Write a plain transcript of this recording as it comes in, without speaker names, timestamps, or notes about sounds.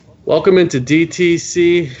Welcome into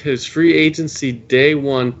DTC, his free agency day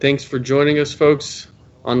one. Thanks for joining us, folks.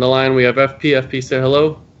 On the line, we have FP. FP, say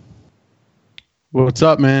hello. What's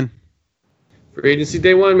up, man? Free agency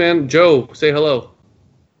day one, man. Joe, say hello.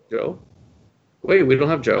 Joe? Wait, we don't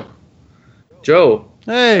have Joe. Joe.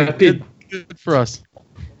 Hey, FP. Good for us.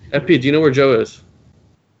 FP, do you know where Joe is?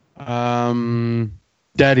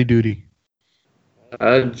 Daddy duty.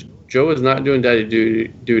 Joe is not doing daddy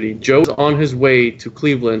duty. Joe's on his way to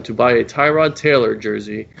Cleveland to buy a Tyrod Taylor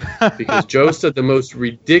jersey because Joe said the most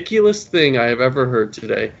ridiculous thing I have ever heard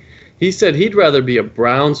today. He said he'd rather be a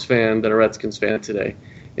Browns fan than a Redskins fan today,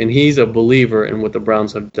 and he's a believer in what the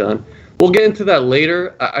Browns have done. We'll get into that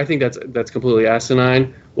later. I think that's completely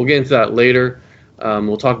asinine. We'll get into that later.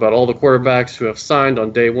 We'll talk about all the quarterbacks who have signed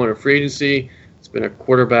on day one of free agency. It's been a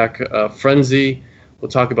quarterback frenzy. We'll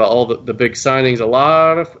talk about all the big signings. A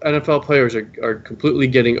lot of NFL players are completely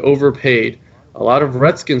getting overpaid. A lot of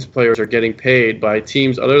Redskins players are getting paid by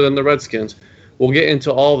teams other than the Redskins. We'll get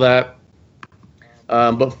into all that.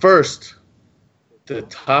 But first, the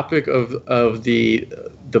topic of the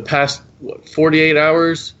past 48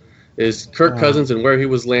 hours is Kirk Cousins and where he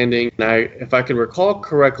was landing. And if I can recall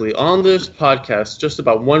correctly, on this podcast just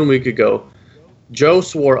about 1 week ago, Joe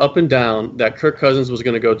swore up and down that Kirk Cousins was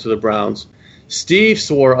going to go to the Browns. Steve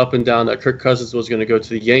swore up and down that Kirk Cousins was going to go to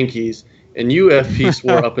the Yankees, and UFP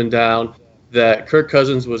swore up and down that Kirk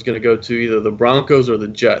Cousins was going to go to either the Broncos or the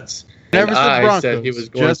Jets. Never said Broncos, said he was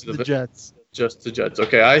going just to the Jets. Just the Jets.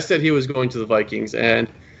 Okay, I said he was going to the Vikings, and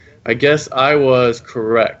I guess I was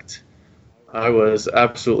correct. I was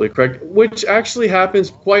absolutely correct, which actually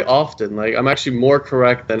happens quite often. Like, I'm actually more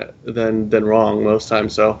correct than wrong most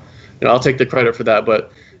times, so I'll take the credit for that.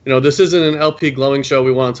 But this isn't an LP glowing show.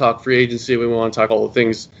 We want to talk free agency. We want to talk all the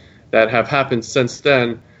things that have happened since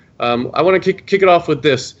then. I want to kick it off with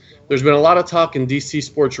this. There's been a lot of talk in DC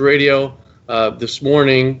Sports Radio this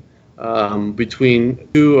morning between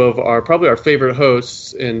two of probably our favorite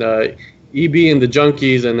hosts, and EB and the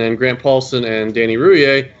Junkies, and then Grant Paulson and Danny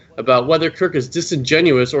Rouillet, about whether Kirk is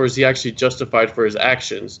disingenuous or is he actually justified for his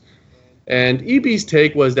actions. And EB's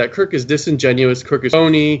take was that Kirk is disingenuous, Kirk is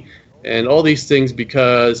phony, and all these things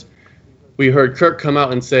because we heard Kirk come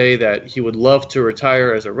out and say that he would love to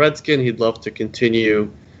retire as a Redskin. He'd love to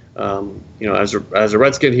continue, as a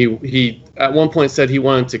Redskin. He at one point said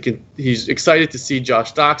he's excited to see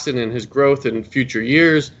Josh Doctson and his growth in future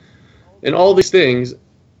years, and all these things.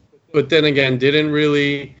 But then again, didn't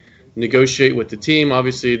really negotiate with the team.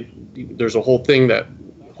 Obviously, there's a whole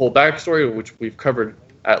backstory which we've covered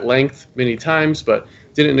at length many times, but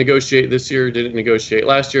didn't negotiate this year, didn't negotiate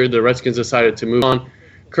last year. The Redskins decided to move on.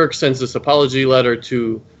 Kirk sends this apology letter a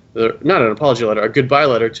goodbye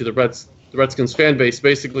letter to the Redskins fan base,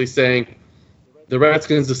 basically saying the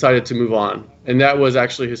Redskins decided to move on. And that was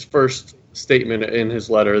actually his first statement in his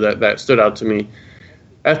letter that stood out to me.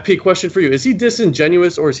 FP, question for you. Is he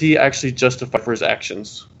disingenuous or is he actually justified for his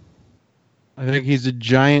actions? I think he's a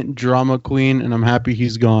giant drama queen, and I'm happy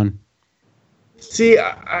he's gone. See,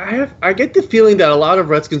 I get the feeling that a lot of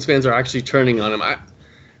Redskins fans are actually turning on him.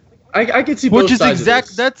 I can see both sides of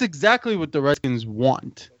this. That's exactly what the Redskins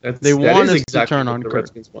want. They want us to turn on Kirk.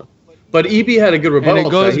 But EB had a good rebuttal. And it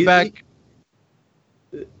goes back.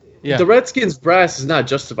 Yeah. The Redskins brass is not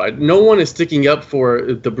justified. No one is sticking up for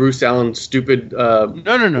the Bruce Allen stupid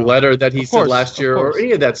letter that he said last year or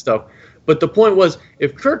any of that stuff. But the point was,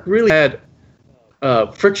 if Kirk really had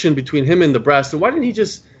friction between him and the brass, then why didn't he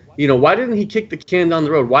just... why didn't he kick the can down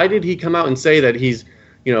the road? Why did he come out and say that he's,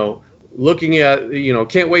 looking at,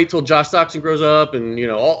 can't wait till Josh Doctson grows up and,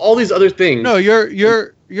 all these other things? No,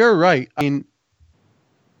 you're right. I mean,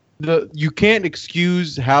 you can't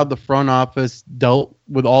excuse how the front office dealt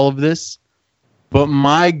with all of this, but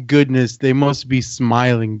my goodness, they must be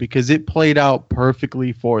smiling because it played out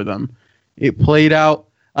perfectly for them. It played out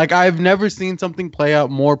like I've never seen something play out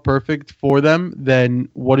more perfect for them than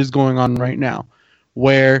what is going on right now,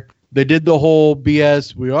 where they did the whole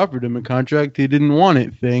BS, we offered him a contract, he didn't want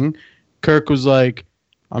it thing. Kirk was like,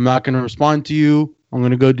 I'm not going to respond to you. I'm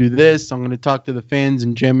going to go do this. I'm going to talk to the fans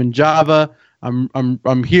in Jam and Java.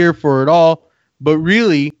 I'm here for it all. But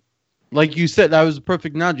really, like you said, that was a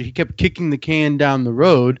perfect analogy. He kept kicking the can down the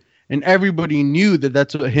road, and everybody knew that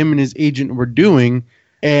that's what him and his agent were doing.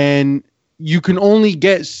 And you can only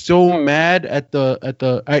get so mad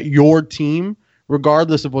at your team,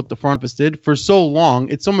 regardless of what the front office did, for so long.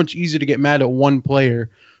 It's so much easier to get mad at one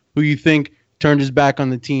player who you think turned his back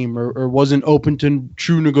on the team or wasn't open to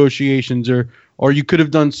true negotiations, or you could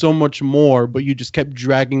have done so much more, but you just kept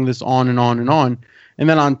dragging this on and on and on. And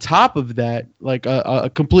then on top of that, like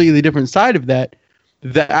a completely different side of that,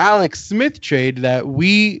 the Alex Smith trade that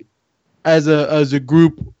we as a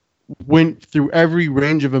group went through every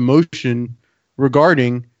range of emotion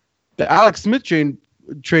regarding the Alex Smith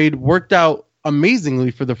trade worked out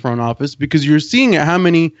amazingly for the front office, because you're seeing how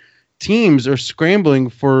many teams are scrambling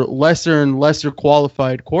for lesser and lesser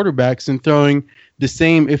qualified quarterbacks and throwing the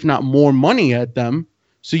same, if not more, money at them.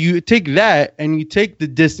 So you take that and you take the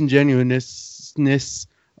disingenuousness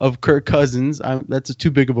of Kirk Cousins. That's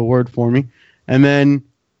too big of a word for me. And then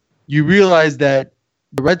you realize that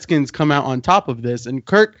the Redskins come out on top of this. And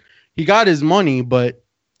Kirk, he got his money, but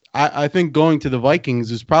I think going to the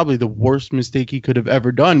Vikings is probably the worst mistake he could have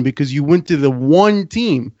ever done, because you went to the one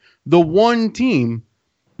team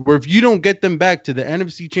where if you don't get them back to the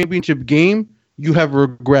NFC Championship game, you have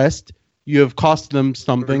regressed. You have cost them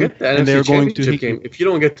something, and they're going to game. If you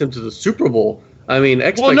don't get them to the Super Bowl, I mean,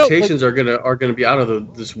 expectations are gonna be out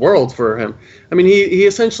of this world for him. I mean, he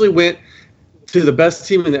essentially went to the best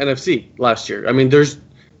team in the NFC last year. I mean, there's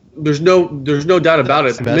no doubt about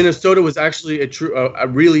it. Minnesota was actually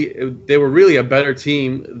they were really a better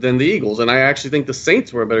team than the Eagles, and I actually think the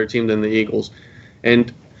Saints were a better team than the Eagles.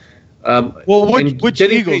 And which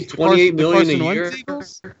getting Eagles? paid $28 million a year.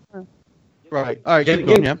 Right. All right.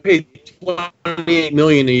 Getting paid $28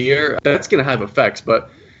 million a year, that's going to have effects. But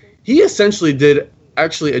he essentially did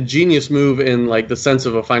actually a genius move in like the sense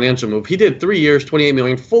of a financial move. He did 3 years, $28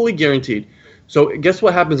 million, fully guaranteed. So guess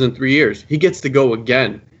what happens in 3 years? He gets to go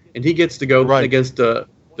again, and he gets to go against the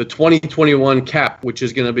 2021 cap, which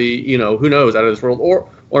is going to be, who knows, out of this world,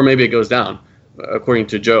 or maybe it goes down, according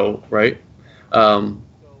to Joe, right?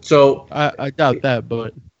 So I doubt that,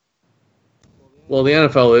 but well, the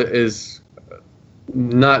NFL is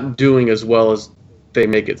not doing as well as they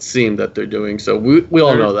make it seem that they're doing. So we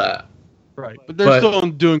all know that. Right. But they're still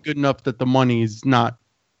doing good enough that the money is not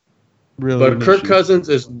really. But Kirk Cousins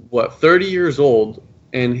is 30 years old,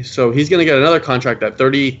 and so he's going to get another contract at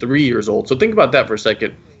 33 years old. So think about that for a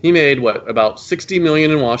second. He made about $60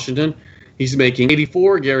 million in Washington. He's making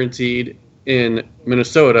 84 guaranteed in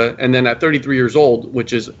Minnesota, and then at 33 years old,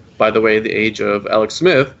 which is, by the way, the age of Alex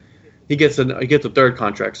Smith, he gets a third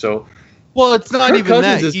contract. So well, it's not Kirk even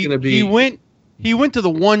Cousins that. He went to the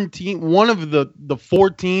one of the four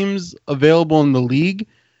teams available in the league,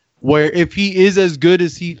 where if he is as good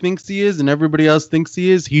as he thinks he is and everybody else thinks he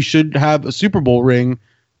is, he should have a Super Bowl ring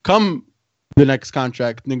come the next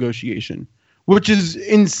contract negotiation, which is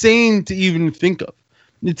insane to even think of.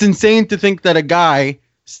 It's insane to think that a guy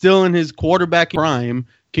still in his quarterback prime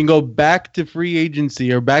can go back to free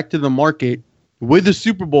agency or back to the market with a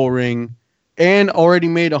Super Bowl ring and already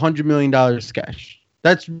made $100 million cash.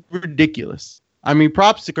 That's ridiculous. I mean,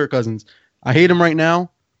 props to Kirk Cousins. I hate him right now,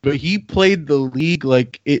 but he played the league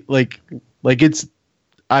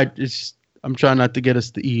I'm trying not to get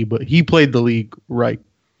us to E, but he played the league right.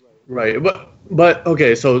 Right. But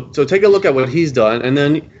okay, so take a look at what he's done, and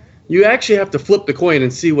then you actually have to flip the coin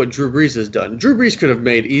and see what Drew Brees has done. Drew Brees could have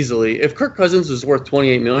made easily, if Kirk Cousins is worth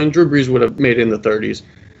 $28 million, Drew Brees would have made it in the 30s.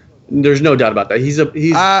 There's no doubt about that. He's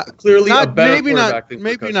clearly a better quarterback than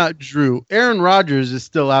Kirk Cousins. Maybe not Drew. Aaron Rodgers is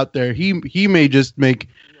still out there. He may just make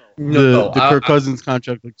the Kirk Cousins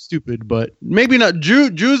contract look stupid, but maybe not.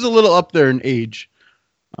 Drew's a little up there in age.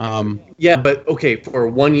 Yeah, but okay, for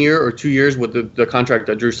 1 year or 2 years with the contract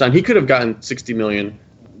that Drew signed, he could have gotten $60 million.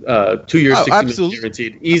 2 years, $60 million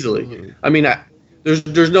guaranteed easily. Absolutely. I mean,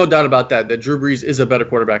 there's no doubt about that Drew Brees is a better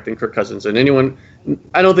quarterback than Kirk Cousins, and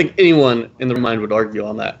I don't think anyone in their mind would argue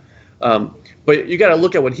on that. But you got to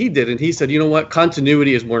look at what he did, and he said, you know what,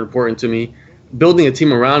 continuity is more important to me. Building a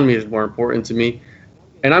team around me is more important to me,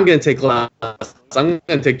 and I'm going to take less. I'm going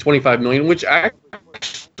to take $25 million, which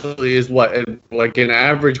actually is like an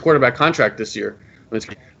average quarterback contract this year.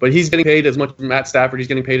 But he's getting paid as much as Matt Stafford. He's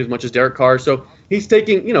getting paid as much as Derek Carr. So he's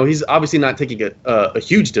taking, he's obviously not taking a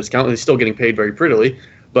huge discount. He's still getting paid very prettily.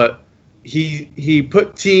 But he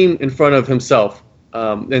put team in front of himself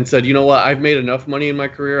and said, you know what, I've made enough money in my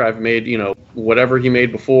career. I've made, whatever he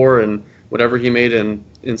made before and whatever he made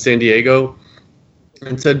in San Diego,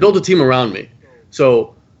 and said, build a team around me.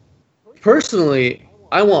 So personally,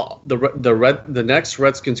 I want the next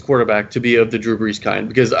Redskins quarterback to be of the Drew Brees kind,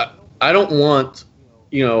 because I don't want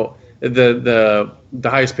the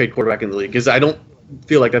highest paid quarterback in the league, because I don't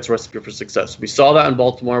feel like that's a recipe for success. We saw that in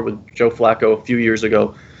Baltimore with Joe Flacco a few years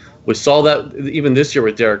ago. We saw that even this year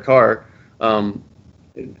with Derek Carr.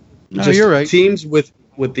 You're right. Teams with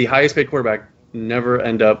the highest paid quarterback never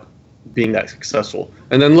end up being that successful.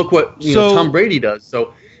 And then look what Tom Brady does.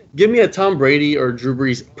 So give me a Tom Brady or Drew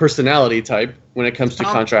Brees personality type when it comes to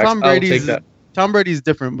contracts. I'll take that. Tom Brady's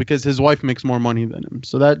different because his wife makes more money than him.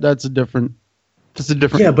 So that's a different.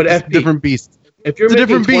 Yeah, but different beast. If you're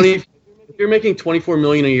making if you're making 24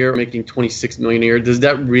 million a year, making 26 million a year, does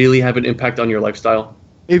that really have an impact on your lifestyle?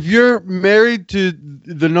 If you're married to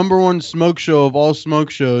the number one smoke show of all smoke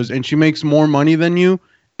shows and she makes more money than you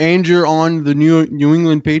and you're on the New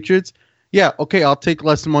England Patriots, yeah, okay, I'll take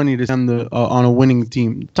less money to send on a winning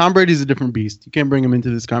team. Tom Brady's a different beast. You can't bring him into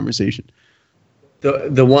this conversation.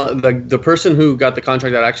 The person who got the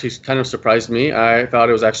contract that actually kind of surprised me, I thought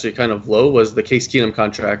it was actually kind of low, was the Case Keenum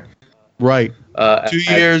contract. Right. 2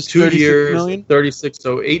 years, 36,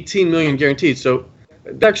 so 18 million guaranteed. So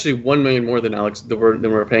actually 1 million more than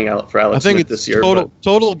we're paying out for Alex Smith this year.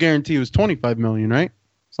 Total guarantee was 25 million, right?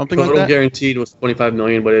 Something like that. Total guaranteed was 25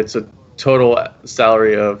 million, but it's a total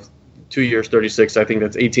salary of 2 years, 36. I think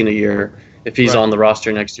that's 18 a year. If he's on the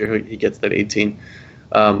roster next year, he gets that 18.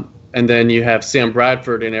 And then you have Sam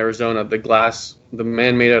Bradford in Arizona, the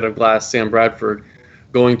man made out of glass, Sam Bradford,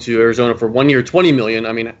 going to Arizona for 1 year, 20 million.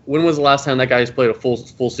 I mean, when was the last time that guy has played a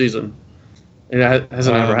full season? It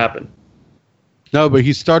hasn't ever happened. No, but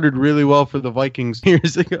he started really well for the Vikings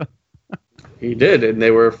years ago. He did, and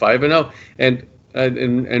they were 5-0.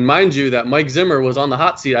 And mind you, that Mike Zimmer was on the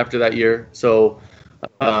hot seat after that year. So,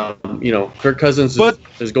 Kirk Cousins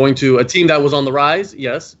is going to a team that was on the rise,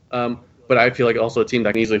 yes, but I feel like also a team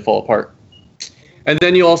that can easily fall apart. And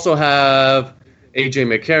then you also have A.J.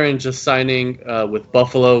 McCarron just signing with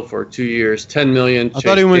Buffalo for 2 years, $10 million. I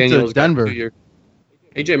thought he went to Denver.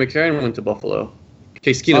 A.J. McCarron went to Buffalo.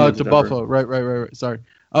 Case Keenum went to Buffalo. Right. Sorry.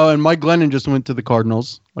 Oh, and Mike Glennon just went to the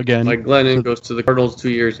Cardinals again. Mike Glennon goes to the Cardinals 2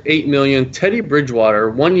 years, $8 million. Teddy Bridgewater,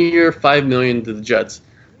 1 year, $5 million to the Jets.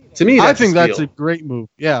 To me, I think that's a great move.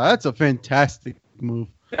 Yeah, that's a fantastic move.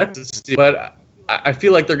 But I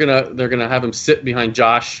feel like they're gonna have him sit behind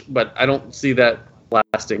Josh, but I don't see that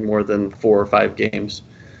lasting more than 4 or 5 games.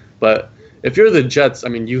 But if you're the Jets, I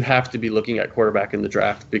mean, you have to be looking at quarterback in the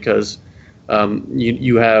draft because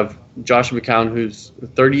you have Josh McCown, who's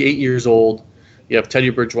 38 years old. You have Teddy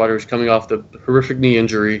Bridgewater, who's coming off the horrific knee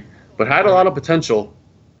injury, but had a lot of potential.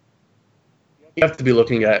 You have to be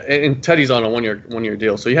looking at, and Teddy's on a one year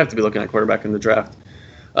deal, so you have to be looking at quarterback in the draft.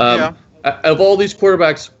 Of all these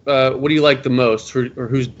quarterbacks, what do you like the most, or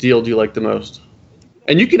whose deal do you like the most?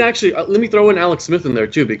 And you can actually let me throw in Alex Smith in there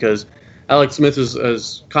too, because Alex Smith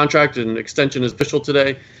is contract and extension is official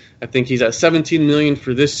today. I think he's at $17 million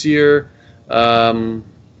for this year. I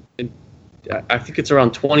think it's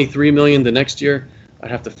around $23 million the next year.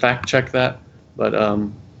 I'd have to fact check that, but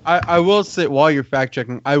I will say, while you're fact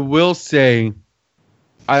checking, I will say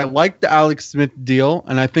I like the Alex Smith deal,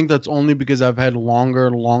 and I think that's only because I've had longer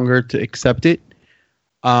and longer to accept it.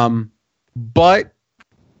 But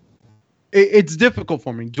it's difficult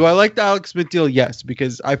for me. Do I like the Alex Smith deal? Yes,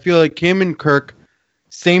 because I feel like him and Kirk,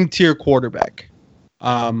 same tier quarterback.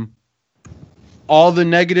 All the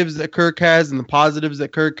negatives that Kirk has and the positives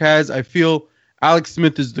that Kirk has, I feel Alex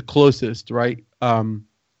Smith is the closest, right, to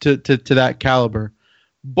that caliber.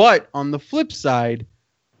 But on the flip side,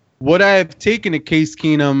 would I have taken a Case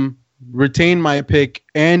Keenum, retained my pick,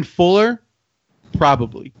 and Fuller?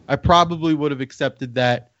 Probably. I probably would have accepted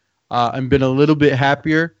that and been a little bit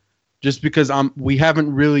happier just because we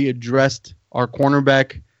haven't really addressed our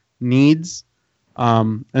cornerback needs.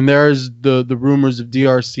 And there's the rumors of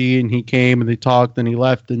DRC, and he came and they talked and he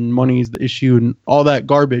left and money is the issue and all that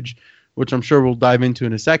garbage, which I'm sure we'll dive into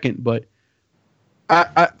in a second. But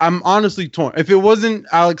I'm honestly torn. If it wasn't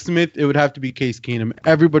Alex Smith, it would have to be Case Keenum.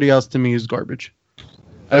 Everybody else to me is garbage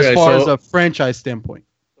as far as a franchise standpoint.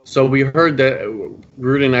 So we heard that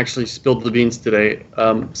Gruden actually spilled the beans today,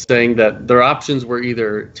 saying that their options were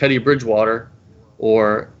either Teddy Bridgewater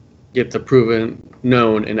or get the proven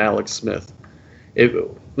known in Alex Smith.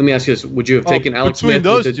 Let me ask you this: would you have taken Alex Smith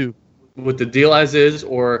with the deal as is,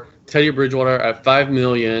 or Teddy Bridgewater at $5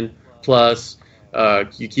 million plus?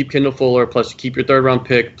 You keep Kendall Fuller, plus you keep your third round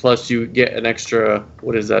pick, plus you get an extra,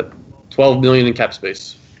 what is that, $12 million in cap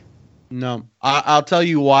space. No, I'll tell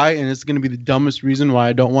you why, and it's going to be the dumbest reason why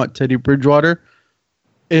I don't want Teddy Bridgewater.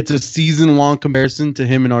 It's a season-long comparison to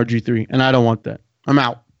him and RG3, and I don't want that. I'm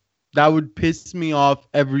out. That would piss me off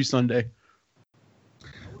every Sunday.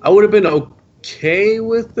 I would have been okay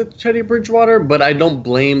with the Teddy Bridgewater, but I don't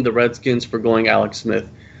blame the Redskins for going Alex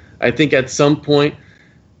Smith. I think at some point,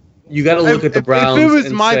 you got to look at the Browns. If it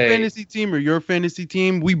was my fantasy team or your fantasy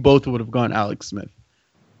team, we both would have gone Alex Smith.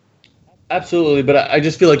 Absolutely, but I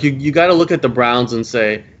just feel like you got to look at the Browns and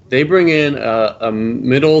say they bring in a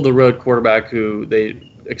middle-of-the-road quarterback who they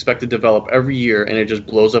expect to develop every year, and it just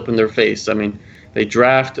blows up in their face. I mean, they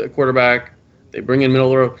draft a quarterback, they bring in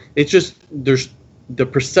middle-of-the-road. It's just there's the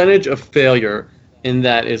percentage of failure in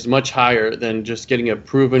that is much higher than just getting a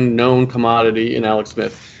proven, known commodity in Alex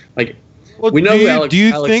Smith. Like, Well, we know who Alex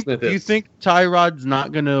think Smith is. do you think Tyrod's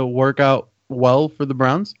not going to work out well for the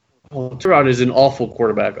Browns? Well, Tyrod is an awful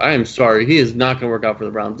quarterback. I am sorry, he is not going to work out for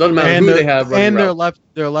the Browns. Doesn't matter who they have running and routes.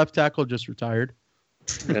 their left tackle just retired.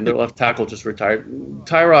 And their left tackle just retired.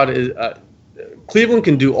 Tyrod is Cleveland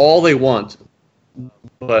can do all they want,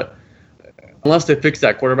 but unless they fix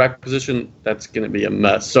that quarterback position, that's going to be a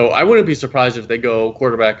mess. So I wouldn't be surprised if they go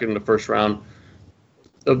quarterback in the first round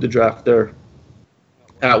of the draft there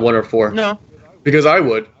at 1 or 4. No, because I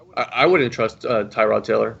wouldn't trust Tyrod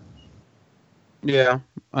Taylor. Yeah,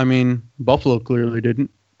 I mean Buffalo clearly didn't,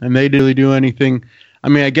 and they didn't really do anything. I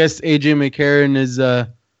mean, I guess AJ McCarron is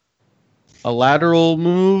a lateral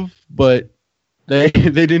move, but they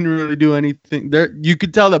didn't really do anything. There, you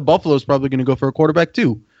could tell that Buffalo's probably going to go for a quarterback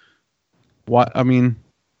too. What I mean,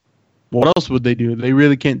 what else would they do? They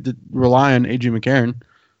really can't rely on AJ McCarron.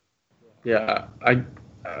 Yeah,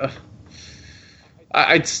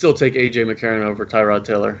 I'd still take AJ McCarron over Tyrod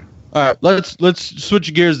Taylor. All right, let's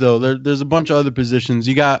switch gears though. There's a bunch of other positions.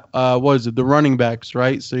 You got what is it? The running backs,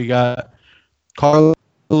 right? So you got Carlos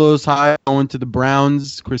Hyde going to the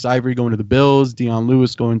Browns, Chris Ivory going to the Bills, Dion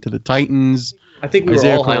Lewis going to the Titans. I think we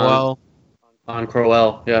were all high on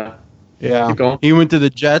Crowell. Yeah. Yeah. He went to the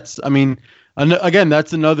Jets. I mean, again,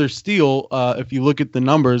 that's another steal if you look at the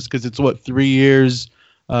numbers because it's 3 years,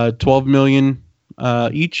 $12 million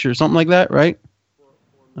each or something like that, right?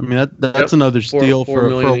 I mean, that's another steal for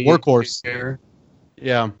a workhorse.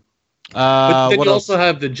 Yeah. But then what you else? also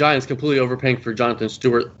have the Giants completely overpaying for Jonathan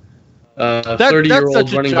Stewart,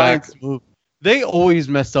 30-year-old running back. Move. They always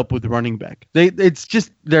mess up with the running back. It's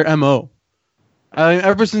just their MO.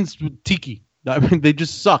 Ever since Tiki, I mean, they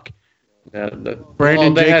just suck. Yeah,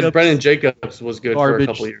 Brandon Jacobs was good garbage.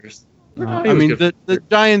 For a couple of years. I mean, the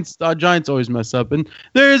Giants always mess up, and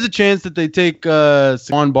there is a chance that they take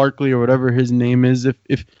Saquon Barkley or whatever his name is.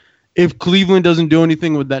 If Cleveland doesn't do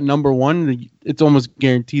anything with that number one, it's almost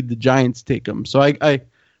guaranteed the Giants take him. So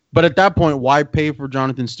but at that point, why pay for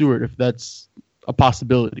Jonathan Stewart if that's a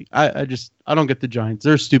possibility? I don't get the Giants.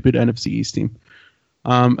 They're a stupid NFC East team.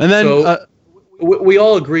 And then we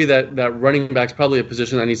all agree that running back's probably a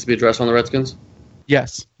position that needs to be addressed on the Redskins.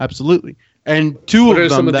 Yes, absolutely. And two what of are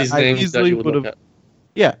them some of that these I names easily that you would look at?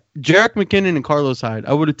 Yeah, Jerick McKinnon and Carlos Hyde.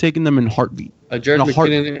 I would have taken them in heartbeat. Jerick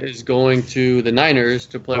McKinnon is going to the Niners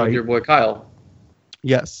to play with your boy Kyle.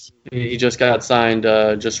 Yes. He just got signed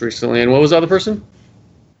just recently. And what was the other person?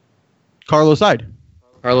 Carlos Hyde.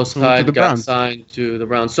 Carlos Hyde got signed to the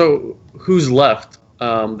Browns. So who's left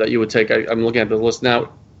that you would take? I'm looking at the list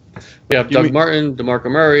now. We have Doug Martin,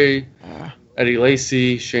 DeMarco Murray, Eddie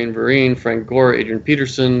Lacy, Shane Vereen, Frank Gore, Adrian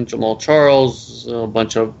Peterson, Jamal Charles, a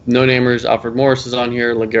bunch of no-namers. Alfred Morris is on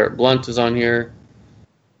here. LeGarrette Blount is on here.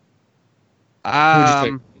 Who would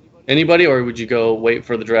you take? Anybody, or would you go wait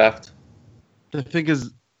for the draft? The thing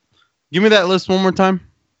is, give me that list one more time.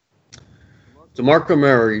 DeMarco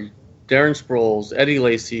Murray, Darren Sproles, Eddie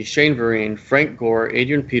Lacy, Shane Vereen, Frank Gore,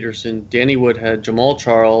 Adrian Peterson, Danny Woodhead, Jamal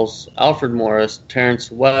Charles, Alfred Morris,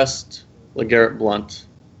 Terrence West, LeGarrette Blount.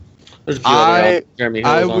 There's a few other Jeremy Hill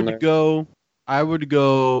on there. I would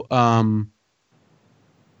go.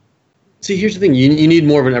 See, here's the thing: you need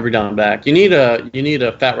more of an every down back. You need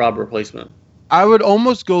a Fat Rob replacement. I would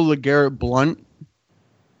almost go LeGarrette Blount.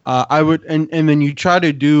 I would, and then you try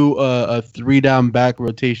to do a 3-down back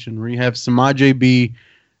rotation where you have Samaje be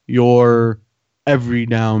your every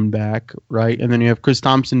down back, right? And then you have Chris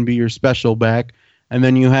Thompson be your special back, and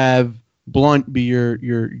then you have Blount be your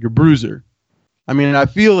bruiser. I mean, I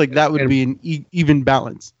feel like that would be an even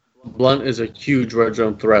balance. Blount is a huge red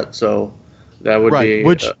zone threat, so that would be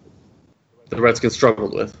which the Redskins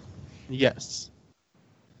struggled with. Yes.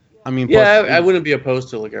 I mean, I wouldn't be opposed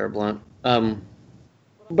to LeGarrette Blount.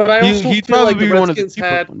 But I also feel like the Redskins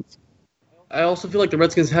had. I also feel like the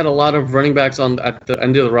Redskins had a lot of running backs at the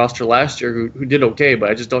end of the roster last year who did okay, but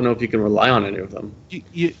I just don't know if you can rely on any of them.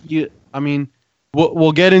 I mean,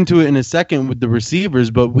 we'll get into it in a second with the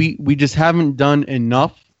receivers, but we just haven't done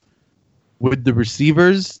enough with the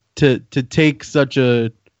receivers to take such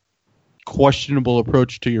a questionable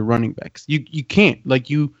approach to your running backs. You can't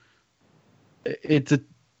it's a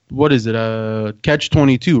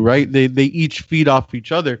catch-22, right? They each feed off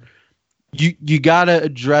each other. You gotta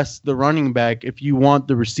address the running back if you want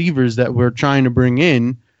the receivers that we're trying to bring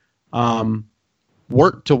in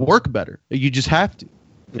work better. You just have to.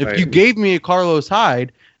 If you gave me a Carlos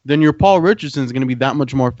Hyde, then your Paul Richardson is going to be that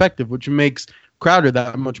much more effective, which makes Crowder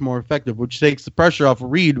that much more effective, which takes the pressure off of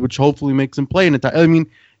Reed, which hopefully makes him play in a time. I mean,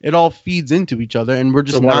 it all feeds into each other, and we're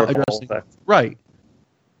just not addressing it. Right.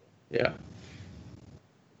 Yeah.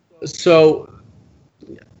 So,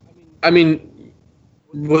 I mean,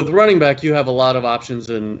 with running back, you have a lot of options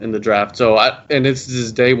in the draft. So, and this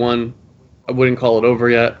is day one. I wouldn't call it over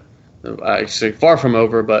yet. Actually, far from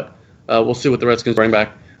over, but we'll see what the Redskins bring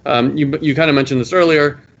back. You kind of mentioned this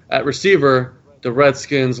earlier. At receiver, the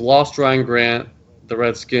Redskins lost Ryan Grant. The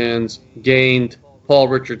Redskins gained Paul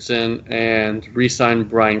Richardson and re-signed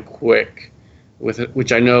Brian Quick,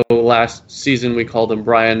 which I know last season we called him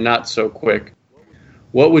Brian Not So Quick.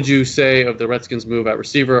 What would you say of the Redskins' move at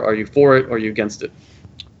receiver? Are you for it or are you against it?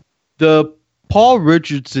 The Paul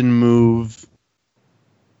Richardson move,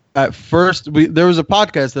 at first, there was a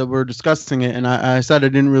podcast that we were discussing it, and I said I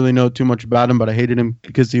didn't really know too much about him, but I hated him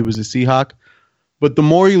because he was a Seahawk. But the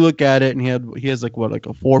more you look at it, and he has like a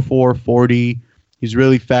 4.4 40. He's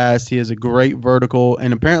really fast. He has a great vertical,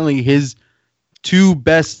 and apparently his two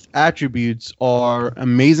best attributes are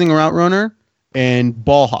amazing route runner and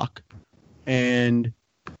ball hawk. And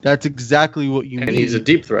that's exactly what you need. And he's a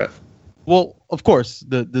deep threat. Well, of course,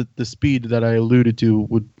 the speed that I alluded to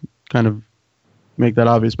would kind of make that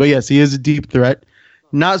obvious. But yes, he is a deep threat.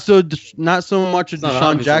 Not so much a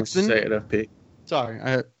Deshaun Jackson. Say it, FP.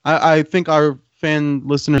 Sorry, I think our fan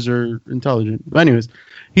listeners are intelligent. But anyways,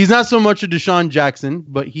 he's not so much a Deshaun Jackson,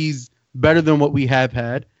 but he's better than what we have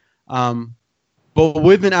had. But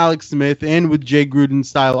with an Alex Smith and with Jay Gruden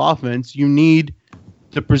style offense, you need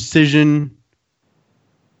the precision.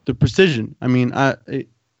 I mean, I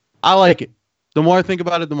like it. The more I think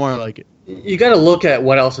about it, the more I like it. You got to look at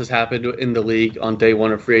what else has happened in the league on day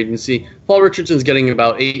one of free agency. Paul Richardson's getting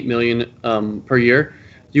about $8 million per year.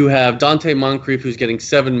 You have Dante Moncrief, who's getting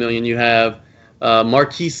 $7 million. You have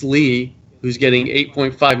Marquise Lee, who's getting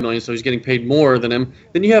 $8.5 million, so he's getting paid more than him.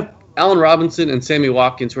 Then you have Allen Robinson and Sammy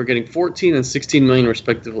Watkins, who are getting $14 and $16 million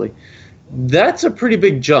respectively. That's a pretty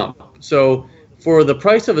big jump. So for the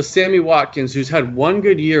price of a Sammy Watkins, who's had one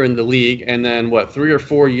good year in the league and then 3 or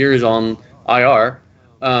 4 years on IR,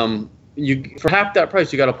 for half that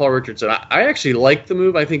price, you got a Paul Richardson. I actually like the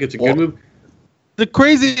move. I think it's a good move. The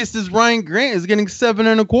craziest is Ryan Grant is getting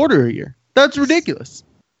 $7.25 a year. That's ridiculous.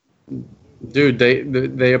 Dude,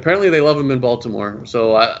 they apparently they love him in Baltimore.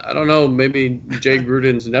 So I don't know, maybe Jay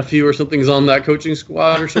Gruden's nephew or something's on that coaching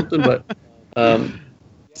squad or something. But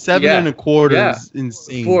 $7.25 is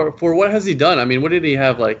insane. For what has he done? I mean, what did he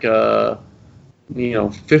have 50?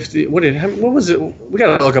 What was it? We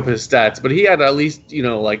gotta look up his stats, but he had at least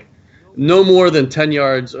no more than 10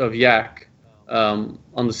 yards of yak on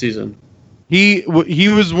the season. He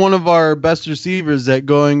was one of our best receivers at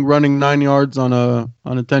running 9 yards on a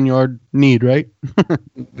 10-yard need, right?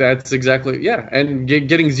 That's exactly, yeah, and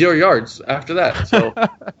getting 0 yards after that. So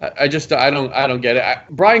I don't get it.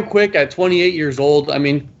 Brian Quick at 28 years old. I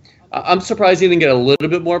mean, I'm surprised he didn't get a little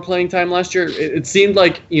bit more playing time last year. It seemed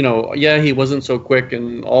like he wasn't so quick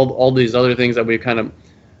and all these other things that we kind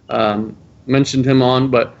of mentioned him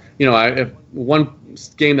on. But if one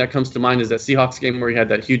game that comes to mind is that Seahawks game where he had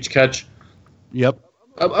that huge catch. Yep.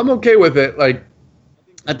 I'm okay with it. I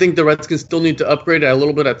think the Redskins still need to upgrade a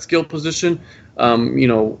little bit at skill position.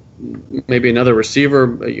 Maybe another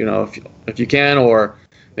receiver, if you can, or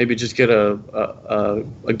maybe just get a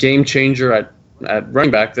game changer at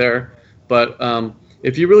running back there. But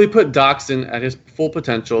if you really put Doxson at his full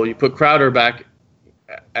potential, you put Crowder back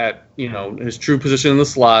at his true position in the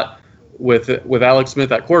slot with Alex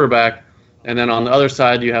Smith at quarterback, and then on the other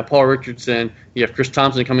side you have Paul Richardson, you have Chris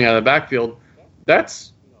Thompson coming out of the backfield.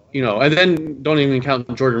 That's, and then don't even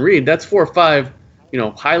count Jordan Reed. That's 4 or 5,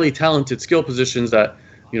 highly talented skill positions that,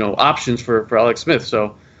 options for Alex Smith.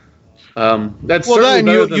 So that's certainly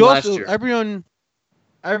better than last year. Everyone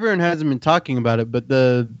hasn't been talking about it, but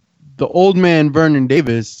the old man Vernon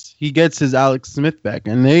Davis, he gets his Alex Smith back,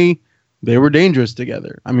 and they were dangerous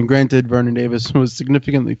together. I mean, granted, Vernon Davis was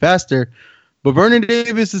significantly faster, but Vernon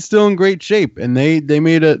Davis is still in great shape, and they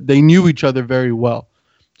knew each other very well.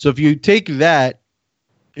 So if you take that,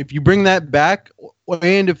 if you bring that back,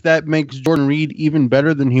 and if that makes Jordan Reed even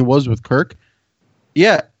better than he was with Kirk,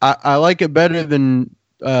 yeah, I like it better than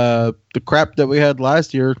the crap that we had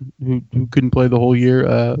last year, who couldn't play the whole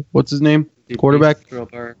year. What's his name? Quarterback?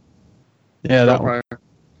 Yeah, that one.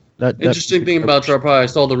 Interesting thing about Terrell Pryor, I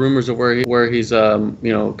saw the rumors of where he's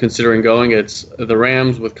considering going. It's the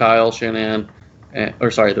Rams with Kyle Shanahan,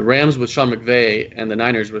 the Rams with Sean McVay, and the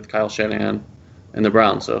Niners with Kyle Shanahan and the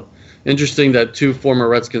Browns. So interesting that 2 former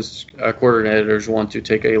Redskins coordinators want to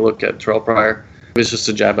take a look at Terrell Pryor. It's just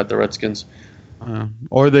a jab at the Redskins.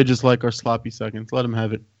 Or they just like our sloppy seconds. Let them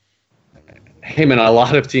have it. Hey, man, a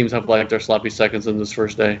lot of teams have liked their sloppy seconds in this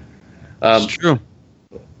first day. It's true.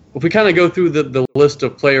 If we kind of go through the list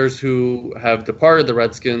of players who have departed the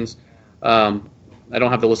Redskins, I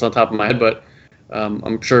don't have the list on top of my head, but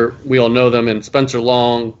I'm sure we all know them, and Spencer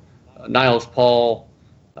Long, Niles Paul,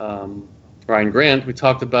 Ryan Grant. We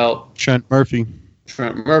talked about Trent Murphy,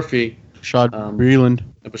 Rashad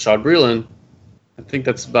Breeland. I think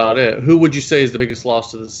that's about it. Who would you say is the biggest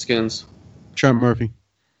loss to the Skins? Trent Murphy,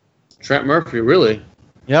 really?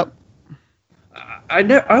 Yep.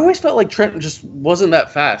 I always felt like Trent just wasn't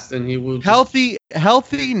that fast, and he was healthy,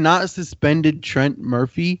 not suspended. Trent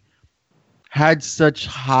Murphy had such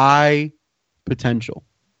high potential.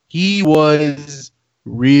 He was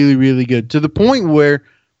really, really good to the point where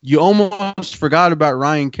you almost forgot about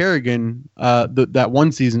Ryan Kerrigan. That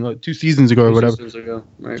one season, like 2 seasons ago or whatever. 2 seasons ago,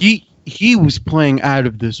 right. He was playing out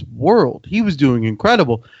of this world. He was doing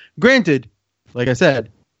incredible. Granted, like I said,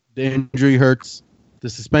 the injury hurts. The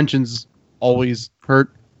suspensions always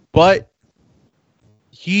hurt, but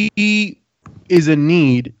he is a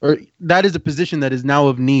need, or that is a position that is now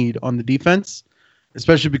of need on the defense,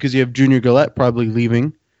 especially because you have Junior Galette probably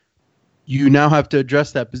leaving. You now have to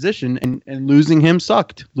address that position, and losing him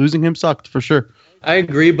sucked. For sure. I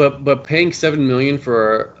agree, but paying $7 million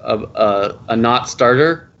for a not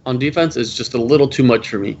starter on defense is just a little too much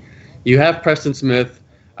for me. You have Preston Smith.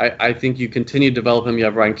 I think you continue to develop him. You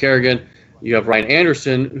have Ryan Kerrigan. You have Ryan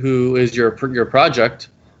Anderson, who is your project.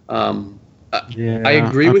 I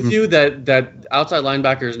agree with you that outside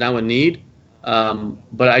linebacker is now a need,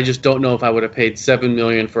 but I just don't know if I would have paid $7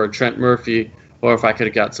 million for a Trent Murphy, or if I could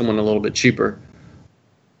have got someone a little bit cheaper.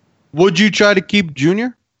 Would you try to keep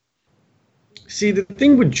Junior? See, the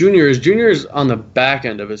thing with Junior is on the back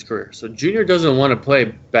end of his career, so Junior doesn't want to play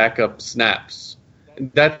backup snaps.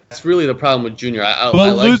 That's really the problem with Junior. I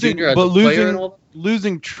like Junior as a player and all.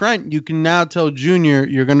 Losing Trent, you can now tell Junior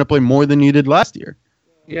you're going to play more than you did last year.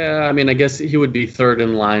 Yeah, I mean, I guess he would be third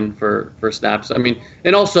in line for snaps. I mean,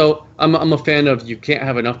 and also, I'm a fan of you can't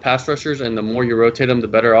have enough pass rushers, and the more you rotate them, the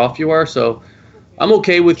better off you are. So I'm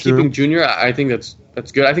okay with keeping Junior. I think that's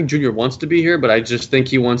good. I think Junior wants to be here, but I just think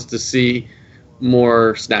he wants to see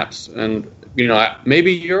more snaps. And,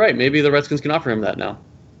 maybe you're right. Maybe the Redskins can offer him that now.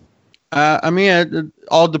 It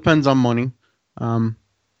all depends on money.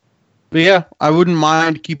 But yeah, I wouldn't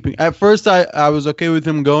mind keeping. At first, I was okay with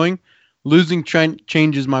him going. Losing Trent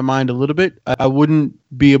changes my mind a little bit. I wouldn't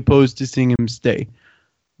be opposed to seeing him stay.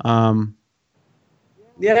 I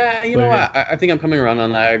think I'm coming around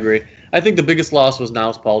on that. I agree. I think the biggest loss was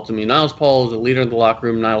Niles Paul to me. Niles Paul is a leader in the locker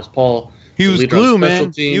room. Niles Paul, he was glue,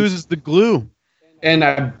 man. He was the glue. And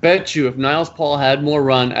I bet you if Niles Paul had more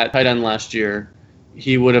run at tight end last year,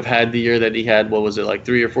 he would have had the year that he had. What was it, like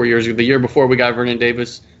 3 or 4 years ago? The year before we got Vernon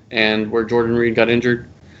Davis and where Jordan Reed got injured.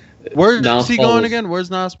 Where's he going again?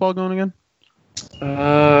 Where's Niles Paul going again?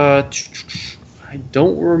 I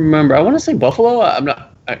don't remember. I want to say Buffalo. I'm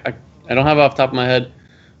not. I don't have it off the top of my head.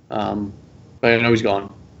 But I know he's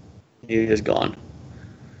gone. He is gone.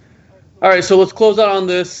 All right, so let's close out on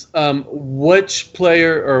this. Which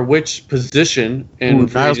player or which position in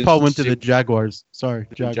Niles Paul went to the Jaguars. Sorry,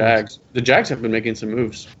 Jags. The Jags have been making some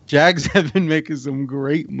moves. Jags have been making some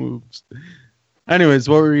great moves. Anyways,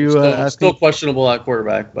 what were you asking? Still questionable at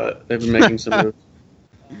quarterback, but they've been making some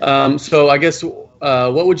moves. So I guess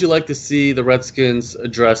what would you like to see the Redskins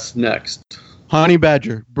address next? Honey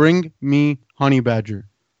Badger. Bring me Honey Badger.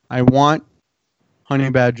 I want Honey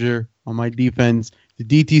Badger on my defense.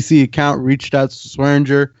 The DTC account reached out to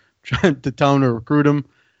Swearinger, trying to tell him to recruit him.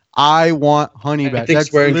 I want Honey Badger. I think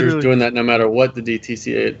Swearinger's doing that no matter what the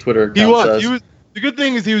DTC Twitter account says. The good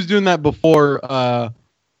thing is he was doing that before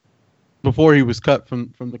he was cut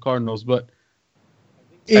from the Cardinals, but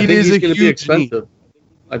it is a huge need.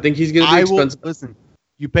 I think he's going to be expensive. Listen,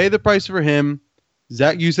 you pay the price for him.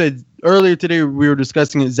 Zach, you said earlier today we were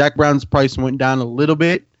discussing it. Zach Brown's price went down a little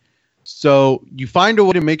bit, so you find a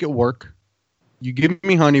way to make it work. You give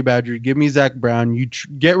me Honey Badger, you give me Zach Brown, you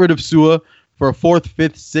get rid of Sua for a 4th,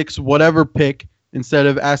 5th, 6th, whatever pick instead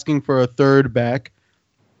of asking for a 3rd back,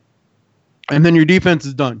 and then your defense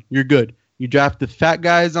is done. You're good. You draft the fat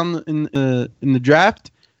guys in the draft,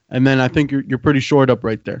 and then I think you're pretty shored up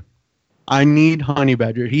right there. I need Honey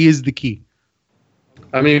Badger. He is the key.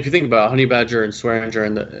 I mean, if you think about Honey Badger and Swearinger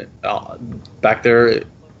and the back there,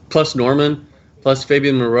 plus Norman, plus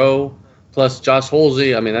Fabian Moreau, plus Josh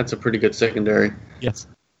Holsey, I mean, that's a pretty good secondary. Yes.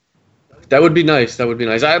 That would be nice.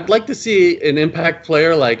 I'd like to see an impact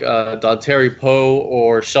player like Dontari Poe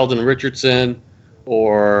or Sheldon Richardson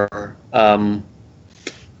or I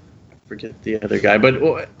forget the other guy.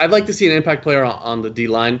 But I'd like to see an impact player on the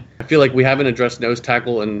D-line. I feel like we haven't addressed nose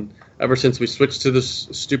tackle and ever since we switched to this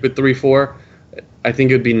stupid 3-4. I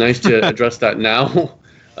think it would be nice to address that now.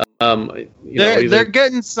 They're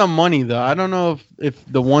getting some money, though. I don't know if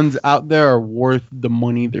the ones out there are worth the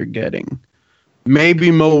money they're getting. Maybe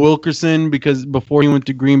Mo Wilkerson, because before he went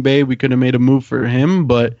to Green Bay, we could have made a move for him,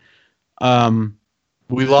 but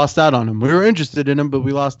we lost out on him. We were interested in him, but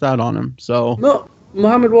we lost out on him. So No,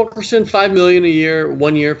 Muhammad Wilkerson, $5 million a year,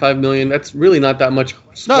 1 year, $5 million. That's really not that much. No,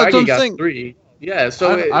 that's what Swaggy I'm got saying. 3. Yeah,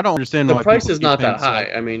 so I don't understand the why price people is keep not paying that so.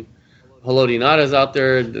 high. I mean, Haloti Nada's out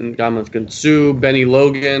there, and Gamu Benny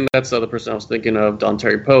Logan. That's the other person I was thinking of. Don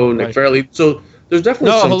Terry Poe, Nick Right. Fairley. So there's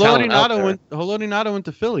definitely No, some Haloti talent out there. Nada went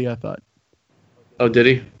to Philly, I thought. Oh, did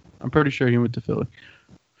he? I'm pretty sure he went to Philly.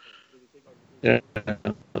 Yeah.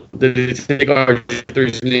 Did he take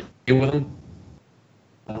RG3's knee with him?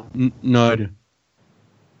 No idea.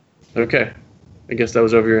 Okay. I guess that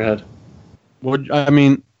was over your head.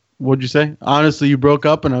 What'd you say? Honestly, you broke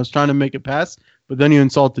up and I was trying to make it pass, but then you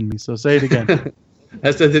insulted me. So say it again.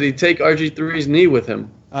 I said, did he take RG3's knee with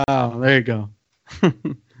him? Oh, there you go.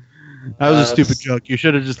 That was a stupid joke. You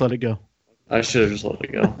should have just let it go. I should have just let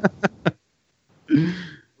it go.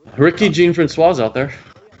 Ricky Jean Francois out there.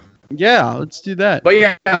 Yeah, let's do that. But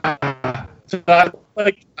yeah, so I'd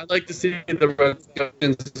like to see the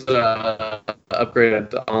Redskins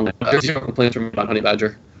upgrade on it. There's no complaints from about Honey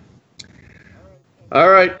Badger. All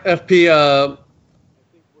right, FP.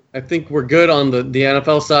 I think we're good on the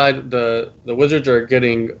NFL side. The Wizards are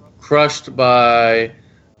getting crushed by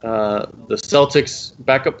the Celtics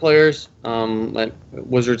backup players.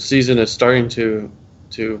 Wizards season is starting to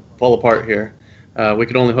fall apart here. We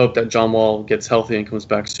can only hope that John Wall gets healthy and comes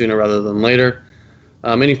back sooner rather than later.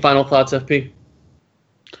 Any final thoughts, FP?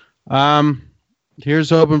 Here's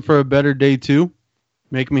hoping for a better day 2.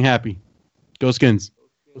 Make me happy. Go Skins.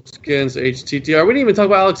 Skins, HTTR. We didn't even talk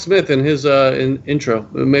about Alex Smith in his intro.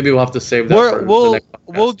 Maybe we'll have to save that for the next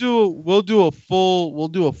podcast. We'll do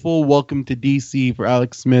a full welcome to DC for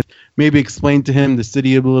Alex Smith. Maybe explain to him the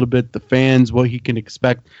city a little bit, the fans, what he can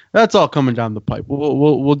expect. That's all coming down the pipe.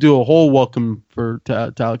 We'll do a whole welcome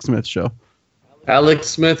to Alex Smith's show. Alex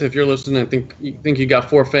Smith, if you're listening, I think you got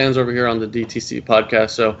 4 fans over here on the DTC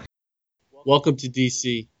podcast. So welcome to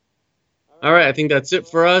DC. All right, I think that's it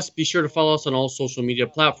for us. Be sure to follow us on all social media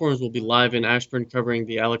platforms. We'll be live in Ashburn covering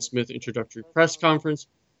the Alex Smith introductory press conference.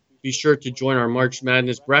 Be sure to join our March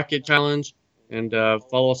Madness Bracket Challenge and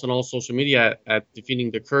follow us on all social media at Defeating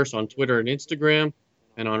the Curse on Twitter and Instagram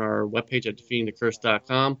and on our webpage at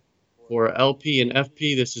defeatingthecurse.com. For LP and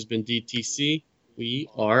FP, this has been DTC. We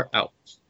are out.